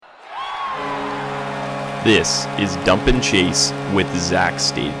This is Dump and Chase with Zach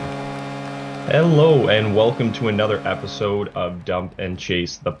Staten. Hello, and welcome to another episode of Dump and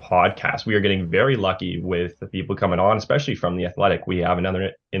Chase, the podcast. We are getting very lucky with the people coming on, especially from The Athletic. We have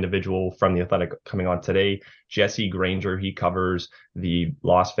another individual from The Athletic coming on today, Jesse Granger. He covers the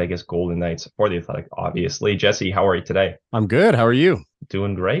Las Vegas Golden Knights for The Athletic, obviously. Jesse, how are you today? I'm good. How are you?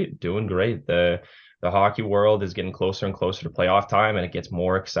 Doing great, doing great. The hockey world is getting closer and closer to playoff time, and it gets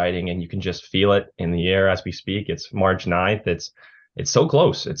more exciting, and you can just feel it in the air as we speak. It's March 9th. It's so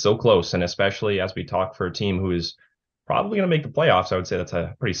close. It's so close. And especially as we talk for a team who is probably going to make the playoffs, I would say that's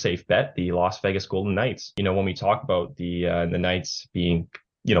a pretty safe bet, the Las Vegas Golden Knights. You know, when we talk about the Knights being,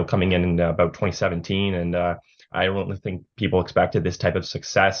 coming in about 2017, and I don't really think people expected this type of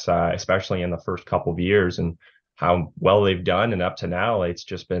success, especially in the first couple of years, and how well they've done. And up to now, it's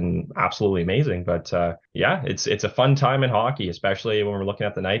just been absolutely amazing. But yeah, it's a fun time in hockey, especially when we're looking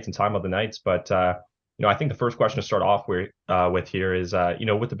at the Knights and talking about the Knights. But I think the first question to start off with here is,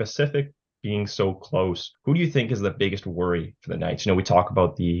 with the Pacific being so close, who do you think is the biggest worry for the Knights? We talk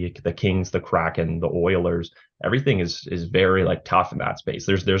about the Kings, the Kraken, the Oilers. Everything is very tough in that space.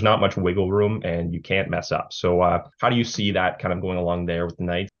 There's not much wiggle room, and you can't mess up. So how do you see that kind of going along there with the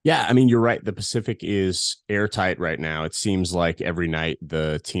Knights? Yeah, I mean, you're right. The Pacific is airtight right now. It seems like every night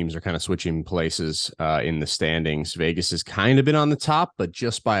the teams are kind of switching places in the standings. Vegas has kind of been on the top, but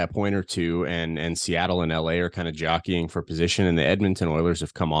just by a point or two, and Seattle and LA are kind of jockeying for position, and the Edmonton Oilers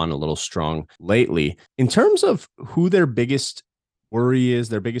have come on a little strong lately. In terms of who their biggest worry is,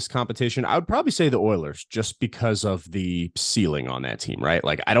 their biggest competition, I would probably say the Oilers, just because of the ceiling on that team, right?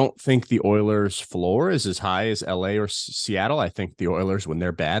 I don't think the Oilers floor is as high as LA or Seattle. I think the Oilers, when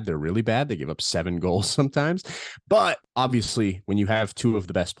they're bad, they're really bad. They give up 7 goals sometimes. But obviously, when you have two of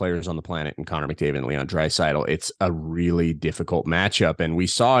the best players on the planet in Connor McDavid and Leon Draisaitl, it's a really difficult matchup. And we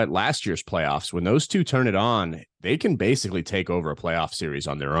saw it last year's playoffs. When those two turn it on, they can basically take over a playoff series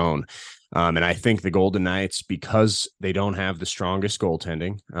on their own. And I think the Golden Knights, because they don't have the strongest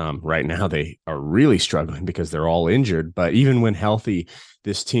goaltending right now, they are really struggling because they're all injured. But even when healthy,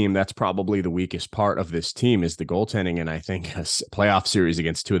 this team, that's probably the weakest part of this team is the goaltending. And I think a playoff series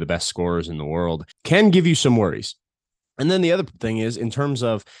against two of the best scorers in the world can give you some worries. And then the other thing is, in terms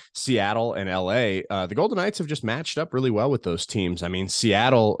of Seattle and LA, the Golden Knights have just matched up really well with those teams. I mean,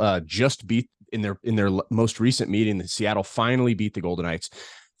 Seattle just beat in their most recent meeting. Seattle finally beat the Golden Knights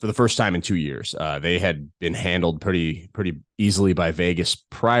for the first time in 2 years. They had been handled pretty easily by Vegas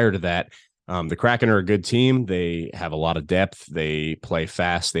prior to that. The Kraken are a good team. They have a lot of depth. They play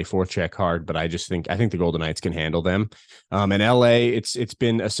fast. They forecheck hard. But I think the Golden Knights can handle them. And LA, it's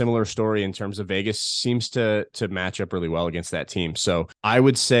been a similar story in terms of Vegas seems to match up really well against that team. So I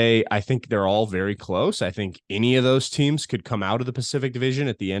would say I think they're all very close. I think any of those teams could come out of the Pacific Division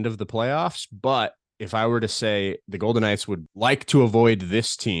at the end of the playoffs. But if I were to say the Golden Knights would like to avoid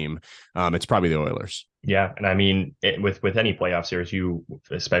this team, it's probably the Oilers. Yeah, and I mean, with any playoff series,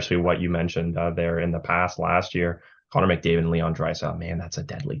 especially what you mentioned there in the past last year, Connor McDavid and Leon Draisaitl, man, that's a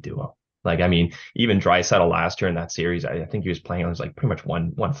deadly duo. Even Draisaitl last year in that series, I think he was playing on pretty much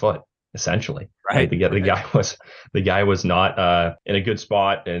one foot, essentially. Right. The guy was not in a good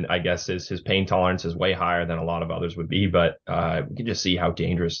spot, and I guess his pain tolerance is way higher than a lot of others would be. But we can just see how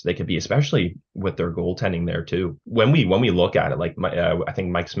dangerous they could be, especially with their goaltending there too. When we look at it, I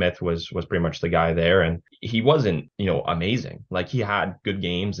think Mike Smith was pretty much the guy there, and he wasn't amazing. He had good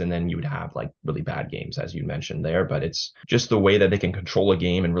games, and then you would have really bad games, as you mentioned there. But it's just the way that they can control a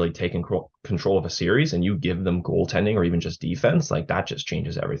game and really take control of a series, and you give them goaltending or even just defense, that just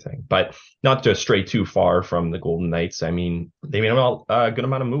changes everything. But not to stray too far from the Golden Knights. I mean, they made a good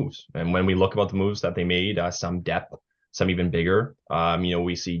amount of moves. And when we look about the moves that they made, some depth, some even bigger.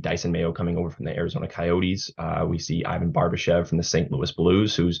 We see Dyson Mayo coming over from the Arizona Coyotes. We see Ivan Barbashev from the St. Louis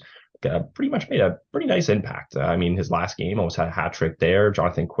Blues, who's pretty much made a pretty nice impact. His last game almost had a hat trick there.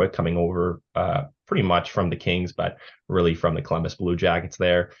 Jonathan Quick coming over pretty much from the Kings, but really from the Columbus Blue Jackets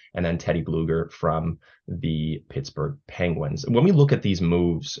there. And then Teddy Bluger from the Pittsburgh Penguins. When we look at these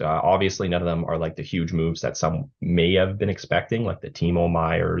moves, obviously none of them are the huge moves that some may have been expecting, like the Timo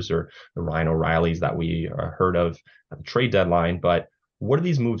Meyers or the Ryan O'Reillys that we heard of at the trade deadline. But what do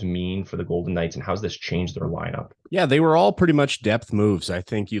these moves mean for the Golden Knights, and how's this changed their lineup? Yeah, they were all pretty much depth moves. I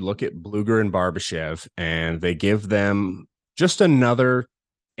think you look at Bluger and Barbashev, and they give them just another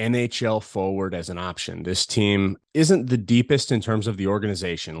NHL forward as an option. This team isn't the deepest in terms of the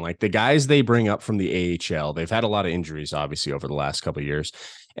organization. Like the guys they bring up from the AHL, they've had a lot of injuries, obviously, over the last couple of years.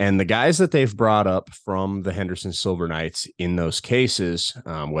 And the guys that they've brought up from the Henderson Silver Knights in those cases,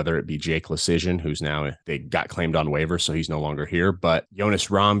 whether it be Jake Lecision, who's now, they got claimed on waivers, so he's no longer here, but Jonas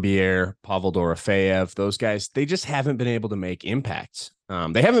Rombier, Pavel Dorofeyev, those guys, they just haven't been able to make impacts.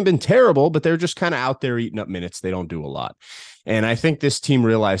 They haven't been terrible, but they're just kind of out there eating up minutes. They don't do a lot. And I think this team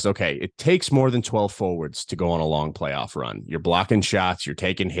realized, okay, it takes more than 12 forwards to go on a long playoff run. You're blocking shots, you're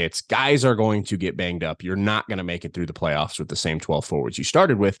taking hits. Guys are going to get banged up. You're not going to make it through the playoffs with the same 12 forwards you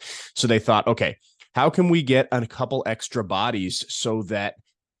started with. So they thought, okay, how can we get a couple extra bodies so that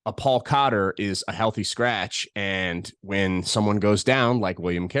a Paul Cotter is a healthy scratch, and when someone goes down, like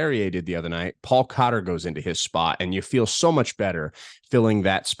William Carrier did the other night, Paul Cotter goes into his spot, and you feel so much better filling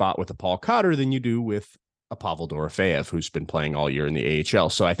that spot with a Paul Cotter than you do with a Pavel Dorofeyev, who's been playing all year in the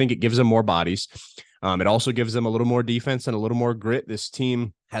AHL. So I think it gives them more bodies. It also gives them a little more defense and a little more grit. This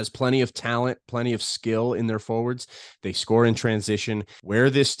team has plenty of talent, plenty of skill in their forwards. They score in transition.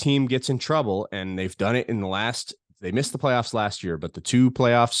 Where this team gets in trouble, and they've done it in the last, they missed the playoffs last year, but the two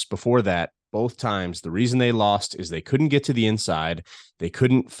playoffs before that, both times, the reason they lost is they couldn't get to the inside. They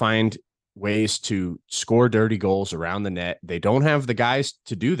couldn't find ways to score dirty goals around the net. They don't have the guys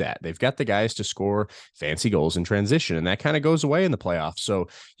to do that. They've got the guys to score fancy goals in transition, and that kind of goes away in the playoffs. So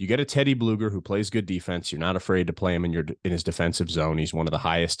you get a Teddy Bluger who plays good defense. You're not afraid to play him in his defensive zone. He's one of the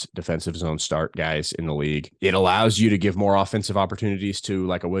highest defensive zone start guys in the league. It allows you to give more offensive opportunities to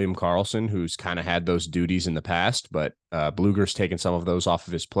like a William Karlsson, who's kind of had those duties in the past, but Bluger's taken some of those off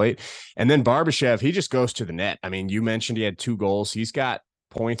of his plate. And then Barbashev, he just goes to the net. I mean, you mentioned he had 2 goals. He's got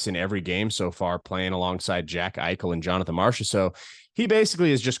points in every game so far, playing alongside Jack Eichel and Jonathan Marchessault. He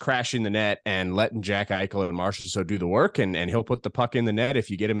basically is just crashing the net and letting Jack Eichel and Marchessault do the work, and he'll put the puck in the net if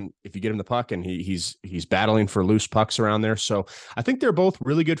you get him the puck, and he's battling for loose pucks around there. So I think they're both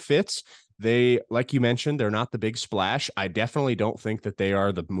really good fits. They, like you mentioned, they're not the big splash. I definitely don't think that they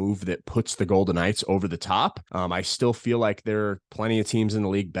are the move that puts the Golden Knights over the top. I still feel like there are plenty of teams in the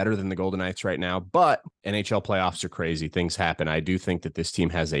league better than the Golden Knights right now, but NHL playoffs are crazy. Things happen. I do think that this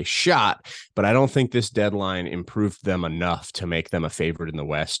team has a shot, but I don't think this deadline improved them enough to make them a favorite in the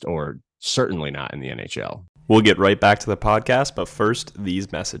West, or certainly not in the NHL. We'll get right back to the podcast, but first,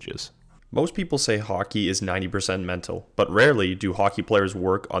 these messages. Most people say hockey is 90% mental, but rarely do hockey players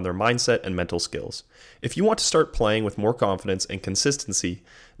work on their mindset and mental skills. If you want to start playing with more confidence and consistency,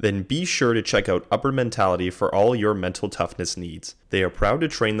 then be sure to check out Upper Mentality for all your mental toughness needs. They are proud to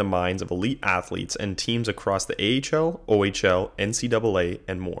train the minds of elite athletes and teams across the AHL, OHL, NCAA,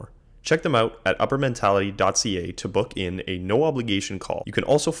 and more. Check them out at uppermentality.ca to book in a no-obligation call. You can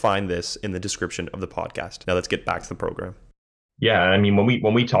also find this in the description of the podcast. Now let's get back to the program. Yeah, I mean,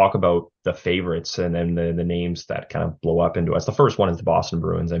 when we talk about the favorites and then the names that kind of blow up into us, the first one is the Boston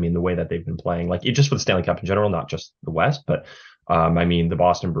Bruins. I mean, the way that they've been playing, like it just for the Stanley Cup in general, not just the West, but I mean the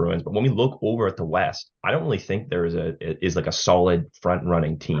Boston Bruins. But when we look over at the West, I don't really think there is like a solid front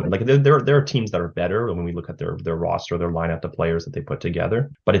running team. Like there are teams that are better when we look at their roster, their lineup, the players that they put together.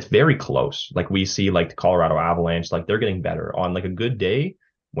 But it's very close. Like we see like the Colorado Avalanche, like they're getting better on like a good day.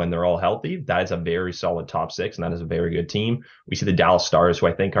 When they're all healthy, that is a very solid top 6, and that is a very good team. We see the Dallas Stars, who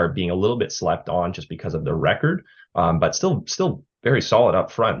I think are being a little bit slept on just because of their record, but still very solid up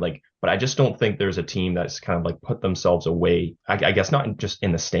front. Like, but I just don't think there's a team that's kind of like put themselves away. I guess not just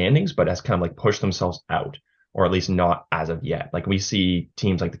in the standings, but has kind of like pushed themselves out, or at least not as of yet. Like we see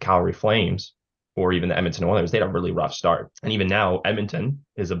teams like the Calgary Flames, or even the Edmonton Oilers, they had a really rough start. And even now, Edmonton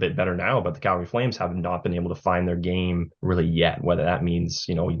is a bit better now, but the Calgary Flames have not been able to find their game really yet, whether that means,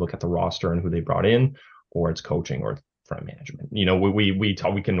 you look at the roster and who they brought in, or it's coaching or front management.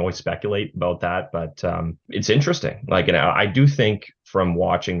 We can always speculate about that, but it's interesting. Like, and I do think from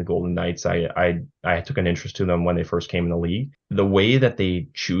watching the Golden Knights, I took an interest to them when they first came in the league. The way that they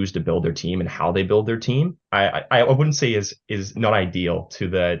choose to build their team and how they build their team, I wouldn't say is not ideal to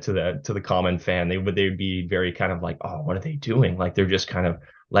the common fan. They'd be very kind of like, oh, what are they doing? Like they're just kind of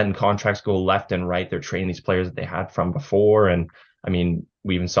letting contracts go left and right. They're trading these players that they had from before. And I mean,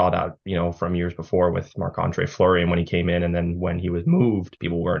 we even saw that, from years before with Marc-Andre Fleury, and when he came in, and then when he was moved,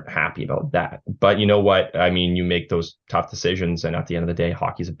 people weren't happy about that. But you know what? I mean, you make those tough decisions, and at the end of the day,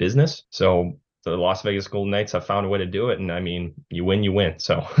 hockey's a business. So the Las Vegas Golden Knights have found a way to do it. And I mean, you win.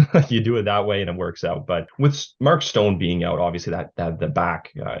 So you do it that way and it works out. But with Mark Stone being out, obviously that the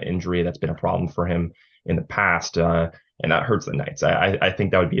back injury, that's been a problem for him in the past. And that hurts the Knights. I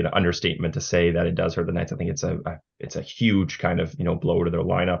think that would be an understatement to say that it does hurt the Knights. I think it's a huge kind of, blow to their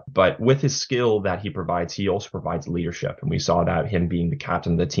lineup. But with his skill that he provides, he also provides leadership. And we saw that him being the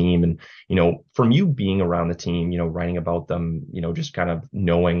captain of the team. And, from you being around the team, writing about them, just kind of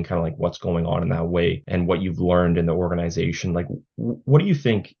knowing kind of like what's going on in that way and what you've learned in the organization, like what do you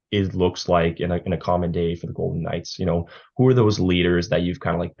think it looks like in a common day for the Golden Knights? Who are those leaders that you've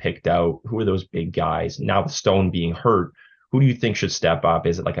kind of like picked out? Who are those big guys? Now with Stone being hurt, who do you think should step up?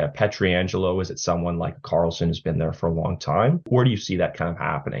 Is it like a Pietrangelo? Is it someone like Carlson who's been there for a long time? Where do you see that kind of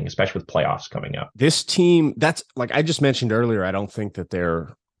happening, especially with playoffs coming up? This team, that's like I just mentioned earlier, I don't think that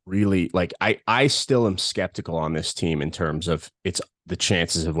they're really like I still am skeptical on this team in terms of its the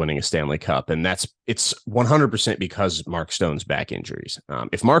chances of winning a Stanley Cup. And it's 100% because Mark Stone's back injuries.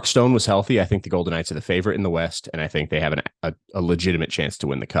 If Mark Stone was healthy, I think the Golden Knights are the favorite in the West, and I think they have a legitimate chance to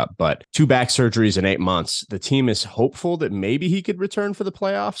win the Cup. But 2 back surgeries in 8 months, the team is hopeful that maybe he could return for the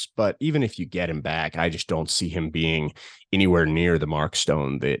playoffs. But even if you get him back, I just don't see him being anywhere near the Mark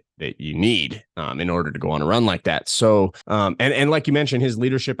Stone that you need in order to go on a run like that. So, and like you mentioned, his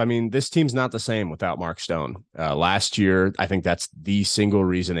leadership, I mean, this team's not the same without Mark Stone. Last year, I think that's the single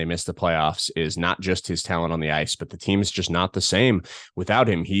reason they missed the playoffs is not just his talent on the ice, but the team is just not the same without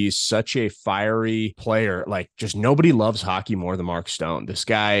him. He's such a fiery player. Like, just nobody loves hockey more than Mark Stone. This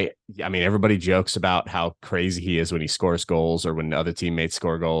guy, I mean, everybody jokes about how crazy he is when he scores goals or when other teammates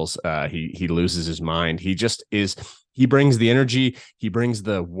score goals. He loses his mind. He just is. He brings the energy. He brings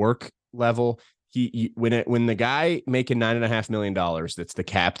the work level. When the guy making $9.5 million, that's the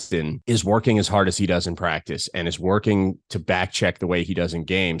captain, is working as hard as he does in practice and is working to back check the way he does in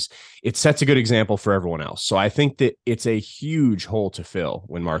games, it sets a good example for everyone else. So I think that it's a huge hole to fill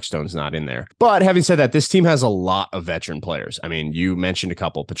when Mark Stone's not in there. But having said that, this team has a lot of veteran players. I mean, you mentioned a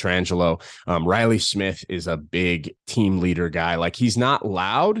couple, Pietrangelo, Riley Smith is a big team leader guy. Like, he's not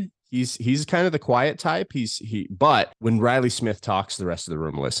loud. He's kind of the quiet type. But when Riley Smith talks, the rest of the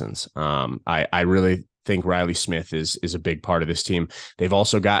room listens. I really think Riley Smith is a big part of this team. They've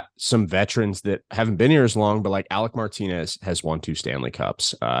also got some veterans that haven't been here as long, but like Alec Martinez has won 2 Stanley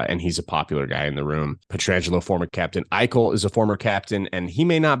Cups, and he's a popular guy in the room. Pietrangelo, former captain. Eichel is a former captain, and he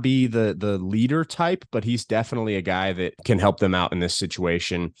may not be the leader type, but he's definitely a guy that can help them out in this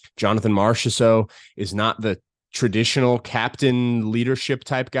situation. Jonathan Marchessault is not the traditional captain leadership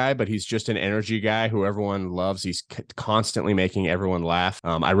type guy, but he's just an energy guy who everyone loves. He's constantly making everyone laugh.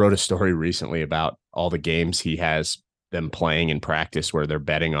 I wrote a story recently about all the games he has them playing in practice where they're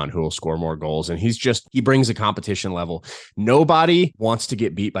betting on who will score more goals. And he brings a competition level. Nobody wants to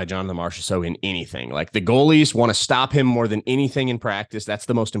get beat by Jonathan Marchessault in anything. Like, the goalies want to stop him more than anything in practice. That's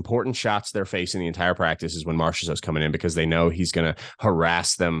the most important shots they're facing the entire practice is when Marchessault's coming in, because they know he's going to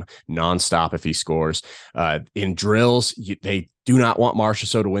harass them nonstop if he scores. In drills, they do not want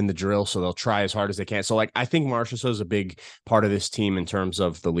Marchessault to win the drill, so they'll try as hard as they can. So, like, I think Marchessault is a big part of this team in terms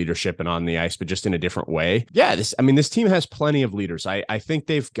of the leadership and on the ice, but just in a different way. Yeah, this team has plenty of leaders. I think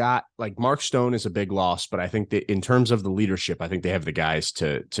they've got, like, Mark Stone is a big loss, but I think that in terms of the leadership, I think they have the guys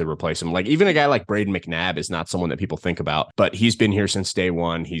to replace him. Like, even a guy like Braden McNabb is not someone that people think about, but he's been here since day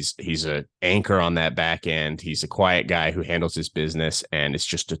one. He's an anchor on that back end. He's a quiet guy who handles his business, and it's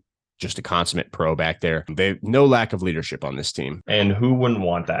just a consummate pro back there. They have no lack of leadership on this team. And who wouldn't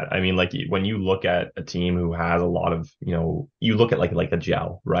want that? I mean, like, when you look at a team who has a lot of, you look at like the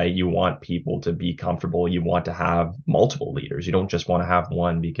gel, right? You want people to be comfortable. You want to have multiple leaders. You don't just want to have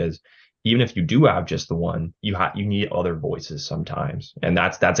one, because even if you do have just the one, you need other voices sometimes. And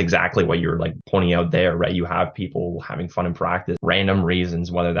that's exactly what you're like pointing out there, right? You have people having fun in practice, random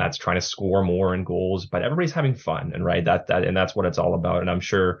reasons, whether that's trying to score more in goals, but everybody's having fun. And right, and that's what it's all about. And I'm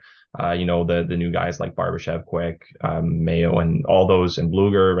sure the new guys like Barbashev, Quick, Mayo, and all those, and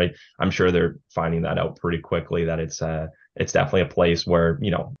Bluger, right? I'm sure they're finding that out pretty quickly, that it's definitely a place where,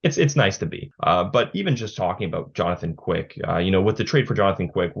 it's nice to be. But even just talking about Jonathan Quick, with the trade for Jonathan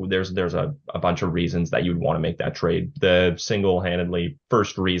Quick, there's a bunch of reasons that you'd want to make that trade. The single-handedly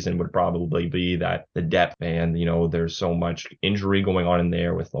first reason would probably be that the depth, and, there's so much injury going on in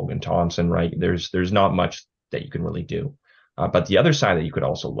there with Logan Thompson, right? There's not much that you can really do. But the other side that you could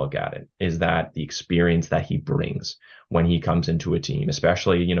also look at it is that the experience that he brings when he comes into a team,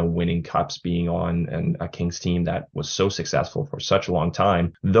 especially, winning cups, being on a Kings team that was so successful for such a long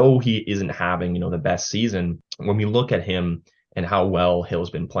time, though he isn't having, the best season, when we look at him and how well Hill's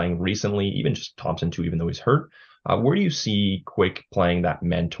been playing recently, even just Thompson too, even though he's hurt, where do you see Quick playing that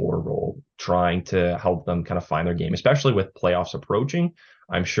mentor role, trying to help them kind of find their game, especially with playoffs approaching?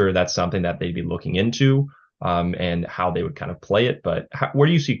 I'm sure that's something that they'd be looking into. and how they would kind of play it. But where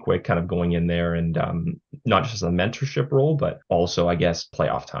do you see Quick kind of going in there and not just a mentorship role, but also, I guess,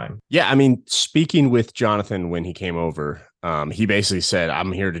 playoff time? Yeah, I mean, speaking with Jonathan when he came over, he basically said,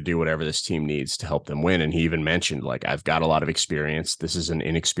 I'm here to do whatever this team needs to help them win. And he even mentioned, like, I've got a lot of experience. This is an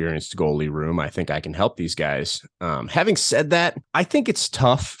inexperienced goalie room. I think I can help these guys. Having said that, I think it's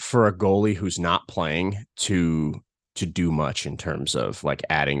tough for a goalie who's not playing to do much in terms of like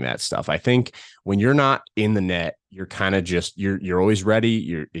adding that stuff. I think when you're not in the net, you're kind of just you're always ready.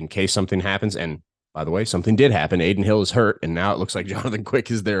 You're in case something happens. And by the way, something did happen. Aiden Hill is hurt, and now it looks like Jonathan Quick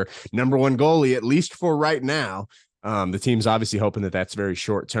is their number one goalie, at least for right now. The team's obviously hoping that that's very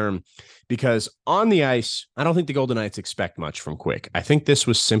short term, because on the ice, I don't think the Golden Knights expect much from Quick. I think this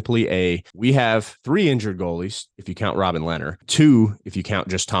was simply we have 3 injured goalies, if you count Robin Lehner, 2 if you count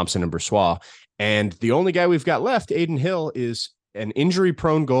just Thompson and Brossoit. And the only guy we've got left, Aiden Hill, is an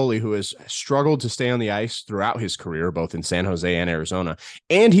injury-prone goalie who has struggled to stay on the ice throughout his career, both in San Jose and Arizona.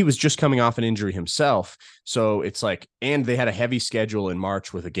 And he was just coming off an injury himself. So it's like, and they had a heavy schedule in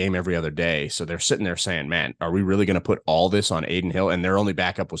March with a game every other day. So they're sitting there saying, man, are we really going to put all this on Aiden Hill? And their only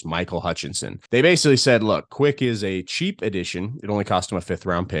backup was Michael Hutchinson. They basically said, look, Quick is a cheap addition. It only cost him a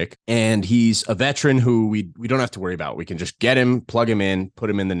 5th-round pick. And he's a veteran who we don't have to worry about. We can just get him, plug him in, put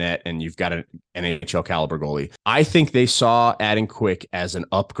him in the net, and you've got an NHL caliber goalie. I think they saw adding Quick as an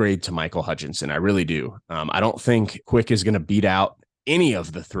upgrade to Michael Hutchinson. I really do. I don't think Quick is going to beat out any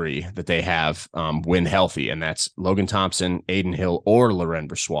of the 3 that they have when healthy, and that's Logan Thompson, Aiden Hill, or Laurent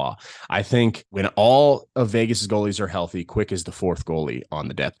Brossoit. I think when all of Vegas's goalies are healthy, Quick is the 4th goalie on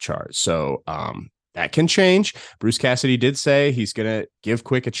the depth chart. So that can change. Bruce Cassidy did say he's going to give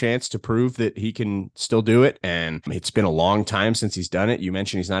Quick a chance to prove that he can still do it. And it's been a long time since he's done it. You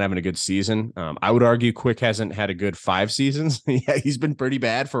mentioned he's not having a good season. I would argue Quick hasn't had a good 5 seasons. Yeah, he's been pretty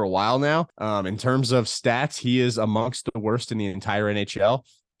bad for a while now. In terms of stats, he is amongst the worst in the entire NHL.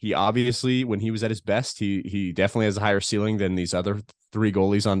 He obviously, when he was at his best, he definitely has a higher ceiling than these other 3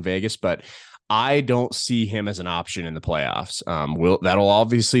 goalies on Vegas, but I don't see him as an option in the playoffs. That'll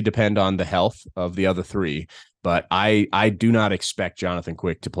obviously depend on the health of the other 3, but I do not expect Jonathan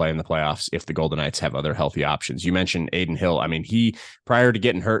Quick to play in the playoffs if the Golden Knights have other healthy options. You mentioned Aiden Hill. I mean, prior to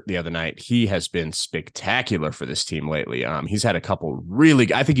getting hurt the other night, he has been spectacular for this team lately. He's had a couple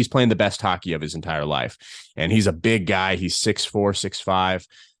I think he's playing the best hockey of his entire life, and he's a big guy. He's 6'4", 6'5".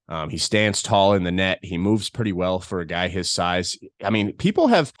 He stands tall in the net. He moves pretty well for a guy his size. I mean, people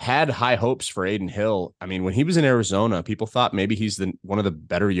have had high hopes for Aiden Hill. I mean, when he was in Arizona, people thought maybe he's one of the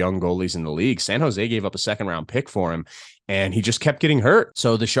better young goalies in the league. San Jose gave up a 2nd-round pick for him, and he just kept getting hurt.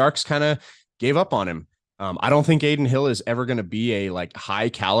 So the Sharks kind of gave up on him. I don't think Aiden Hill is ever going to be a like high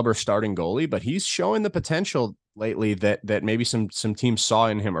caliber starting goalie, but he's showing the potential lately that maybe some teams saw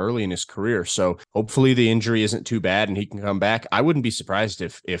in him early in his career. So hopefully the injury isn't too bad and he can come back. I wouldn't be surprised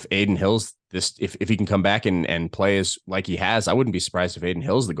if Aiden Hill's if he can come back and play as like he has. I wouldn't be surprised if Aiden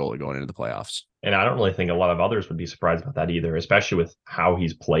Hill's the goalie going into the playoffs. And I don't really think a lot of others would be surprised about that either, especially with how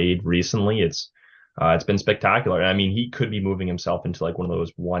he's played recently. It's been spectacular. I mean, he could be moving himself into like one of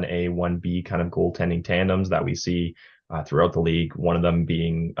those 1A, 1B kind of goaltending tandems that we see throughout the league. One of them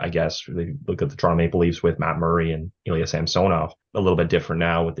being, I guess, really look at the Toronto Maple Leafs with Matt Murray and Ilya Samsonov. A little bit different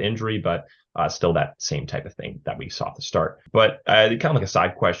now with the injury, but still that same type of thing that we saw at the start. But kind of like a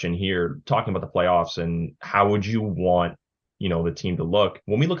side question here, talking about the playoffs and how would you want, the team to look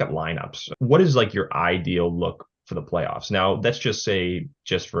when we look at lineups? What is like your ideal look for the playoffs? Now, let's just say,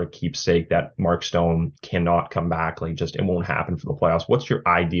 just for a keepsake, that Mark Stone cannot come back. Like, just it won't happen for the playoffs. What's your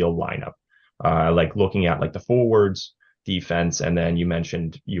ideal lineup? Like looking at like the forwards, defense, and then you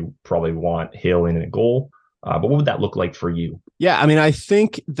mentioned you probably want Hill in a goal. But what would that look like for you? Yeah, I mean, I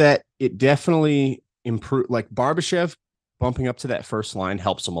think that it definitely improved. Like Barbashev bumping up to that first line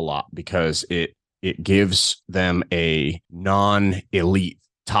helps them a lot because it gives them a non-elite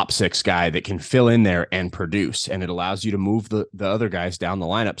top 6 guy that can fill in there and produce, and it allows you to move the other guys down the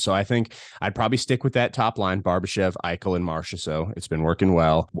lineup. So I think I'd probably stick with that top line, Barbashev, Eichel, and Marchessault. It's been working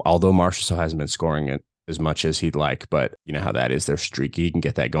well, although Marchessault hasn't been scoring it as much as he'd like, but you know how that is. They're streaky. You can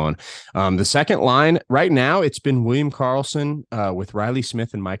get that going. The second line right now, it's been William Karlsson with Riley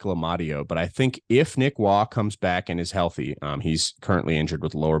Smith and Michael Amadio. But I think if Nick Waugh comes back and is healthy, he's currently injured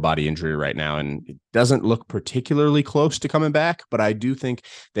with lower body injury right now, and it doesn't look particularly close to coming back, but I do think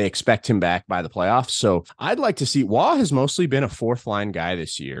they expect him back by the playoffs. So I'd like to see. Waugh has mostly been a 4th line guy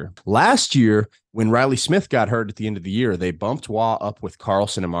this year. Last year, when Riley Smith got hurt at the end of the year, they bumped Waugh up with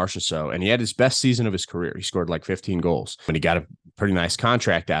Karlsson and Marchessault, and he had his best season of his career. He scored like 15 goals, and he got a pretty nice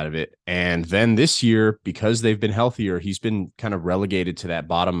contract out of it. And then this year, because they've been healthier, he's been kind of relegated to that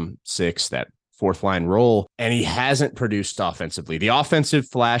bottom 6, that fourth line role, and he hasn't produced offensively. The offensive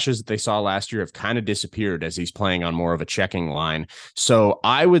flashes that they saw last year have kind of disappeared as he's playing on more of a checking line. So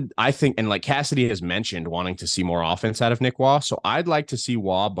I think, and like Cassidy has mentioned, wanting to see more offense out of Nick Waugh. So I'd like to see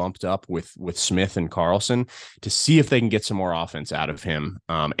Waugh bumped up with Smith and Carlson to see if they can get some more offense out of him.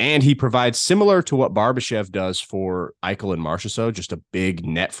 And he provides, similar to what Barbashev does for Eichel and Marchessault, just a big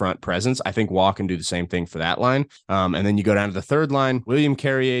net front presence. I think Waugh can do the same thing for that line. And then you go down to the third line. William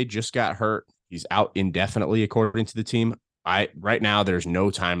Carrier just got hurt. He's out indefinitely, according to the team. Right now, there's no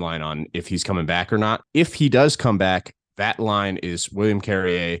timeline on if he's coming back or not. If he does come back, that line is William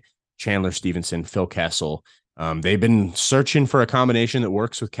Carrier, Chandler Stevenson, Phil Kessel. They've been searching for a combination that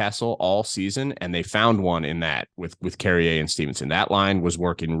works with Kessel all season, and they found one in that with Carrier and Stevenson. That line was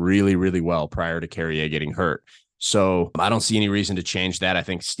working really, really well prior to Carrier getting hurt. So I don't see any reason to change that. I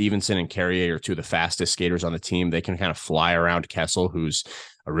think Stevenson and Carrier are two of the fastest skaters on the team. They can kind of fly around Kessel, who's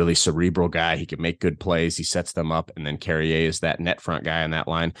a really cerebral guy. He can make good plays. He sets them up. And then Carrier is that net front guy on that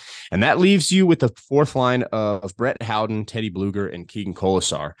line. And that leaves you with the fourth line of Brett Howden, Teddy Bluger, and Keegan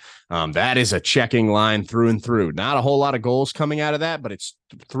Colasar. That is a checking line through and through. Not a whole lot of goals coming out of that, but it's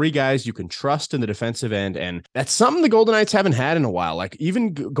three guys you can trust in the defensive end. And that's something the Golden Knights haven't had in a while. Like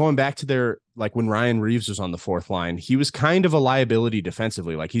even going back to like when Ryan Reeves was on the fourth line, he was kind of a liability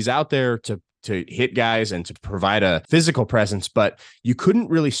defensively. Like he's out there to hit guys and to provide a physical presence, but you couldn't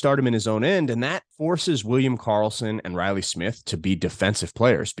really start him in his own end. And that forces William Karlsson and Riley Smith to be defensive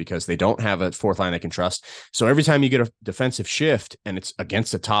players because they don't have a fourth line they can trust. So every time you get a defensive shift and it's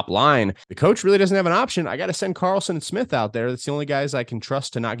against the top line, the coach really doesn't have an option. I got to send Karlsson and Smith out there. That's the only guys I can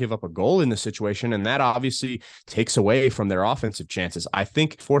trust to not give up a goal in this situation. And that obviously takes away from their offensive chances. I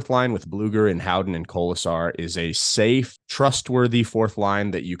think fourth line with Bluger and Howden and Colasar is a safe, trustworthy fourth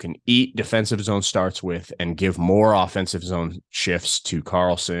line that you can eat defensive zone starts with and give more offensive zone shifts to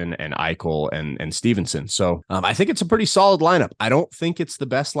Karlsson and Eichel and Stevenson. So I think it's a pretty solid lineup. I don't think it's the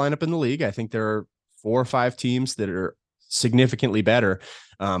best lineup in the league. I think there are 4 or 5 teams that are significantly better.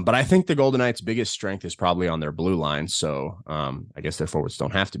 But I think the Golden Knights' biggest strength is probably on their blue line. So I guess their forwards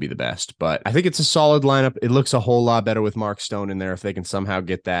don't have to be the best, but I think it's a solid lineup. It looks a whole lot better with Mark Stone in there if they can somehow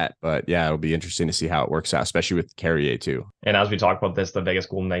get that. But yeah, it'll be interesting to see how it works out, especially with Carrier too. And as we talk about this, the Vegas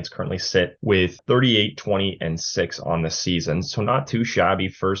Golden Knights currently sit with 38, 20, and 6 on the season. So not too shabby,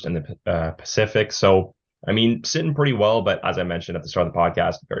 first in the Pacific. So I mean, sitting pretty well, but as I mentioned at the start of the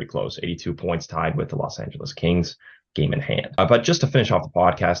podcast, very close, 82 points tied with the Los Angeles Kings, game in hand. But just to finish off the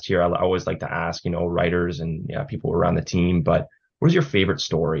podcast here, I always like to ask, writers and people around the team, but what is your favorite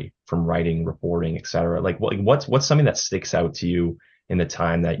story from writing, reporting, et cetera? Like what's something that sticks out to you in the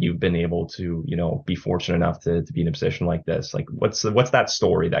time that you've been able to, be fortunate enough to be in a position like this? Like what's that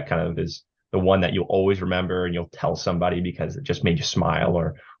story that kind of is the one that you'll always remember and you'll tell somebody because it just made you smile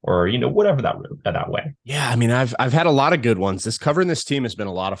or whatever that way. Yeah, I mean, I've had a lot of good ones. Covering this team has been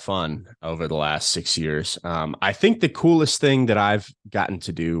a lot of fun over the last 6 years. I think the coolest thing that I've gotten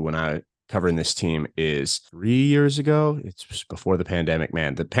to do when I covering this team is 3 years ago. It's before the pandemic,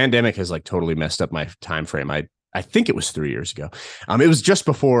 man. The pandemic has like totally messed up my time frame. I think it was 3 years ago. It was just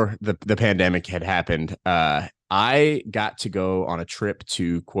before the pandemic had happened. I got to go on a trip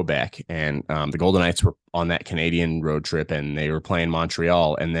to Quebec, and the Golden Knights were on that Canadian road trip, and they were playing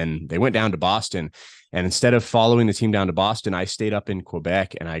Montreal, and then they went down to Boston. And instead of following the team down to Boston, I stayed up in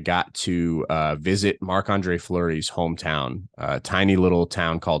Quebec, and I got to visit Marc-Andre Fleury's hometown, a tiny little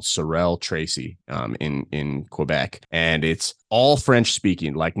town called Sorel-Tracy in Quebec. And it's all French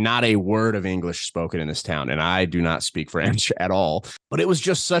speaking, like not a word of English spoken in this town. And I do not speak French at all, but it was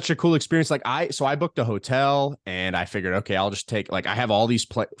just such a cool experience. So I booked a hotel and I figured, okay, I'll just take, I have all these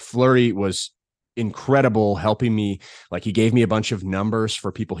Fleury was incredible helping me. Like he gave me a bunch of numbers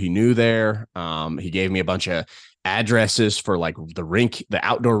for people he knew there. He gave me a bunch of addresses for like the rink, the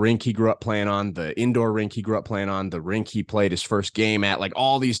outdoor rink he grew up playing on, the indoor rink he grew up playing on, the rink he played his first game at, like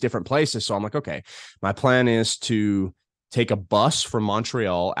all these different places. So I'm like, okay, my plan is to take a bus from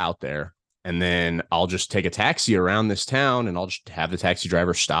Montreal out there, and then I'll just take a taxi around this town, and I'll just have the taxi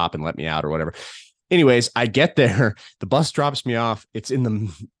driver stop and let me out or whatever. Anyways, I get there, the bus drops me off. It's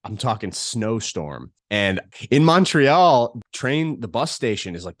I'm talking snowstorm. And in Montreal, the bus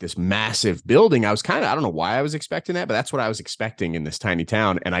station is like this massive building. I don't know why I was expecting that, but that's what I was expecting in this tiny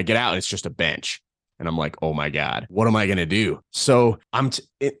town. And I get out and it's just a bench. And I'm like, oh my God, what am I going to do? So I'm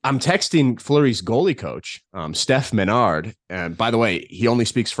texting Fleury's goalie coach, Steph Menard. And by the way, he only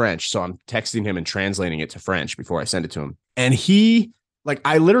speaks French. So I'm texting him and translating it to French before I send it to him. And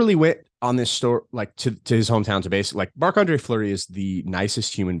I literally went on this store, like to his hometown, to basically, like, Marc-Andre Fleury is the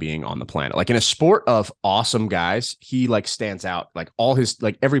nicest human being on the planet. Like, in a sport of awesome guys, he like stands out. Like, all his,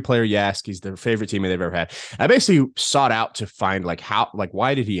 like, every player you ask, he's their favorite teammate they've ever had. I basically sought out to find like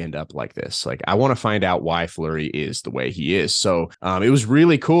why did he end up like this? Like, I want to find out why Fleury is the way he is. So it was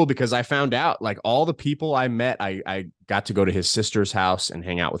really cool because I found out like all the people I met, I got to go to his sister's house and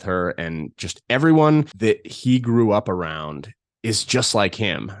hang out with her, and just everyone that he grew up around is just like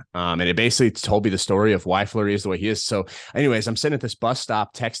him. And it basically told me the story of why Fleury is the way he is. So anyways, I'm sitting at this bus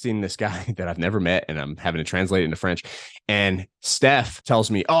stop texting this guy that I've never met, and I'm having to translate it into French. And Steph tells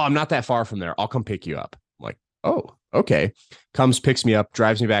me, oh, I'm not that far from there. I'll come pick you up. I'm like, oh, okay. Comes, picks me up,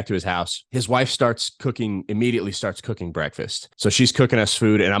 drives me back to his house. His wife immediately starts cooking breakfast. So she's cooking us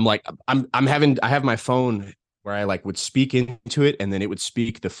food. And I'm like, I have my phone where I like would speak into it, and then it would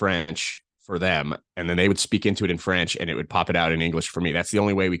speak the French for them, and then they would speak into it in French, and it would pop it out in English for me. That's the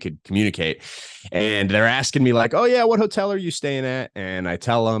only way we could communicate. And they're asking me like, oh yeah, what hotel are you staying at? And I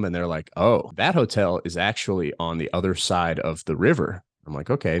tell them, and they're like, oh, that hotel is actually on the other side of the river. I'm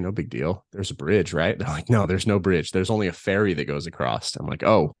like, okay, no big deal. There's a bridge, right? They're like, no, there's no bridge. There's only a ferry that goes across. I'm like,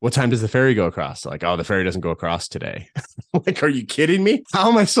 oh, what time does the ferry go across? They're like, oh, the ferry doesn't go across today. I'm like, are you kidding me? How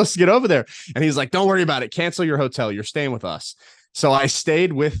am I supposed to get over there? And he's like, don't worry about it. Cancel your hotel. You're staying with us. So I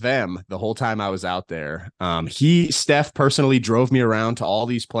stayed with them the whole time I was out there. Steph personally drove me around to all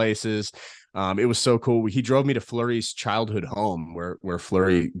these places. It was so cool. He drove me to Fleury's childhood home where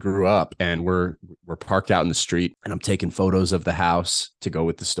Fleury grew up, and we're parked out in the street, and I'm taking photos of the house to go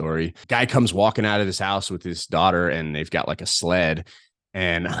with the story. Guy comes walking out of his house with his daughter, and they've got like a sled,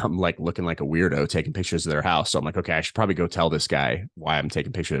 and I'm like looking like a weirdo taking pictures of their house. So I'm like, okay, I should probably go tell this guy why I'm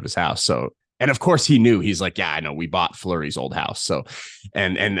taking pictures of his house. So, and of course he knew. He's like, yeah, I know, we bought Fleury's old house. So,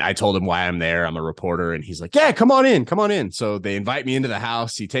 and I told him why I'm there. I'm a reporter. And he's like, yeah, come on in. So they invite me into the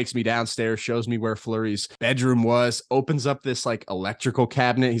house. He takes me downstairs, shows me where Fleury's bedroom was, opens up this like electrical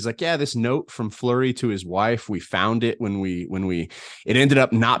cabinet. He's like, yeah, this note from Fleury to his wife, we found it when it ended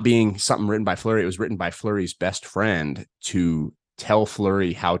up not being something written by Fleury. It was written by Fleury's best friend to tell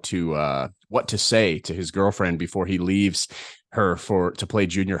Fleury what to say to his girlfriend before he leaves her to play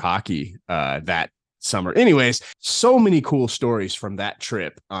junior hockey that summer. Anyways, so many cool stories from that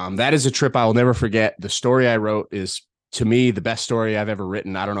trip. That is a trip I will never forget. The story I wrote is, to me, the best story I've ever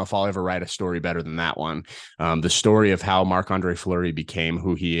written. I don't know if I'll ever write a story better than that one. The story of how Marc-Andre Fleury became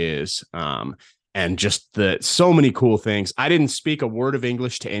who he is. And just so many cool things. I didn't speak a word of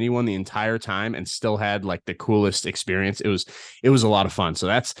English to anyone the entire time, and still had like the coolest experience. It was a lot of fun. So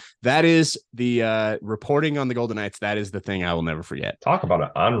that is the reporting on the Golden Knights. That is the thing I will never forget. Talk about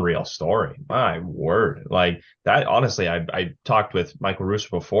an unreal story. My word. Like that, honestly, I talked with Michael Russo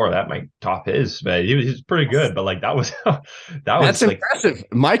before. That might top his, but he was pretty good. But like that's like impressive.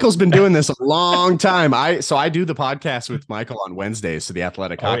 Michael's been doing this a long time. I do the podcast with Michael on Wednesdays, so the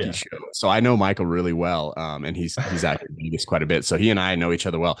Athletic Hockey Show. So I know Michael really well, and he's actually doing this quite a bit. So he and I know each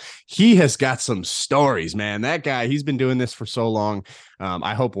other well. He has got some stories, man. That guy, he's been doing this for so long.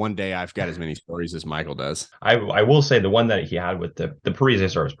 I hope one day I've got as many stories as Michael does. I will say the one that he had with the Parise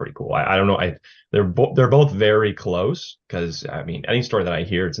story was pretty cool. I don't know. They're both very close, because I mean, any story that I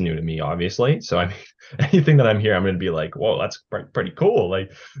hear, it's new to me, obviously. So I mean, anything that I'm hearing, I'm going to be like, whoa, that's pretty cool.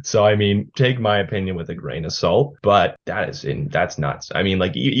 Like, so I mean, take my opinion with a grain of salt, but that's nuts. I mean,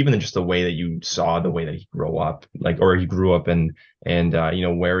 like even just the way that you saw the way that he grew up, and you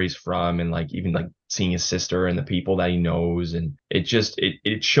know, where he's from, and like even like seeing his sister and the people that he knows, and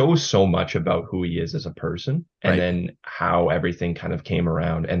it shows so much about who he is as a person, and then how everything kind of came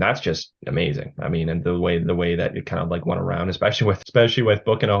around, and that's just amazing. I mean, and the way that it kind of like went around, especially with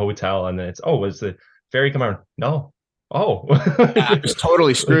booking a hotel, and then it's, oh, was the ferry come around? No. Oh, I was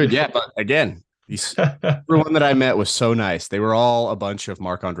totally screwed. Yeah, but again, everyone that I met was so nice. They were all a bunch of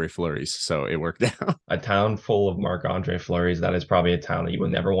Marc-Andre Fleury's, so it worked out. A town full of Marc-Andre Fleury's, that is probably a town that you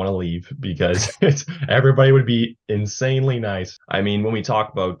would never want to leave, because everybody would be insanely nice. I mean, when we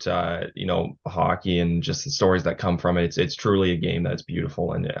talk about you know, hockey and just the stories that come from it, it's truly a game that's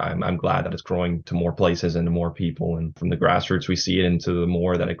beautiful, and I'm glad that it's growing to more places and to more people, and from the grassroots we see it into the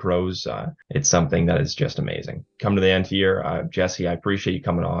more that it grows. It's something that is just amazing. Come to the end here, Jesse. I appreciate you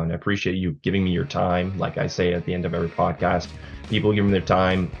coming on. I appreciate you giving me your time. Like I say at the end of every podcast, people give me their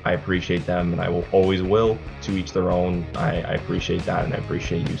time. I appreciate them, and I will always will. To each their own. I appreciate that, and I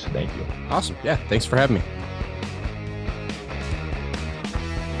appreciate you. So thank you. Awesome. Yeah. Thanks for having me.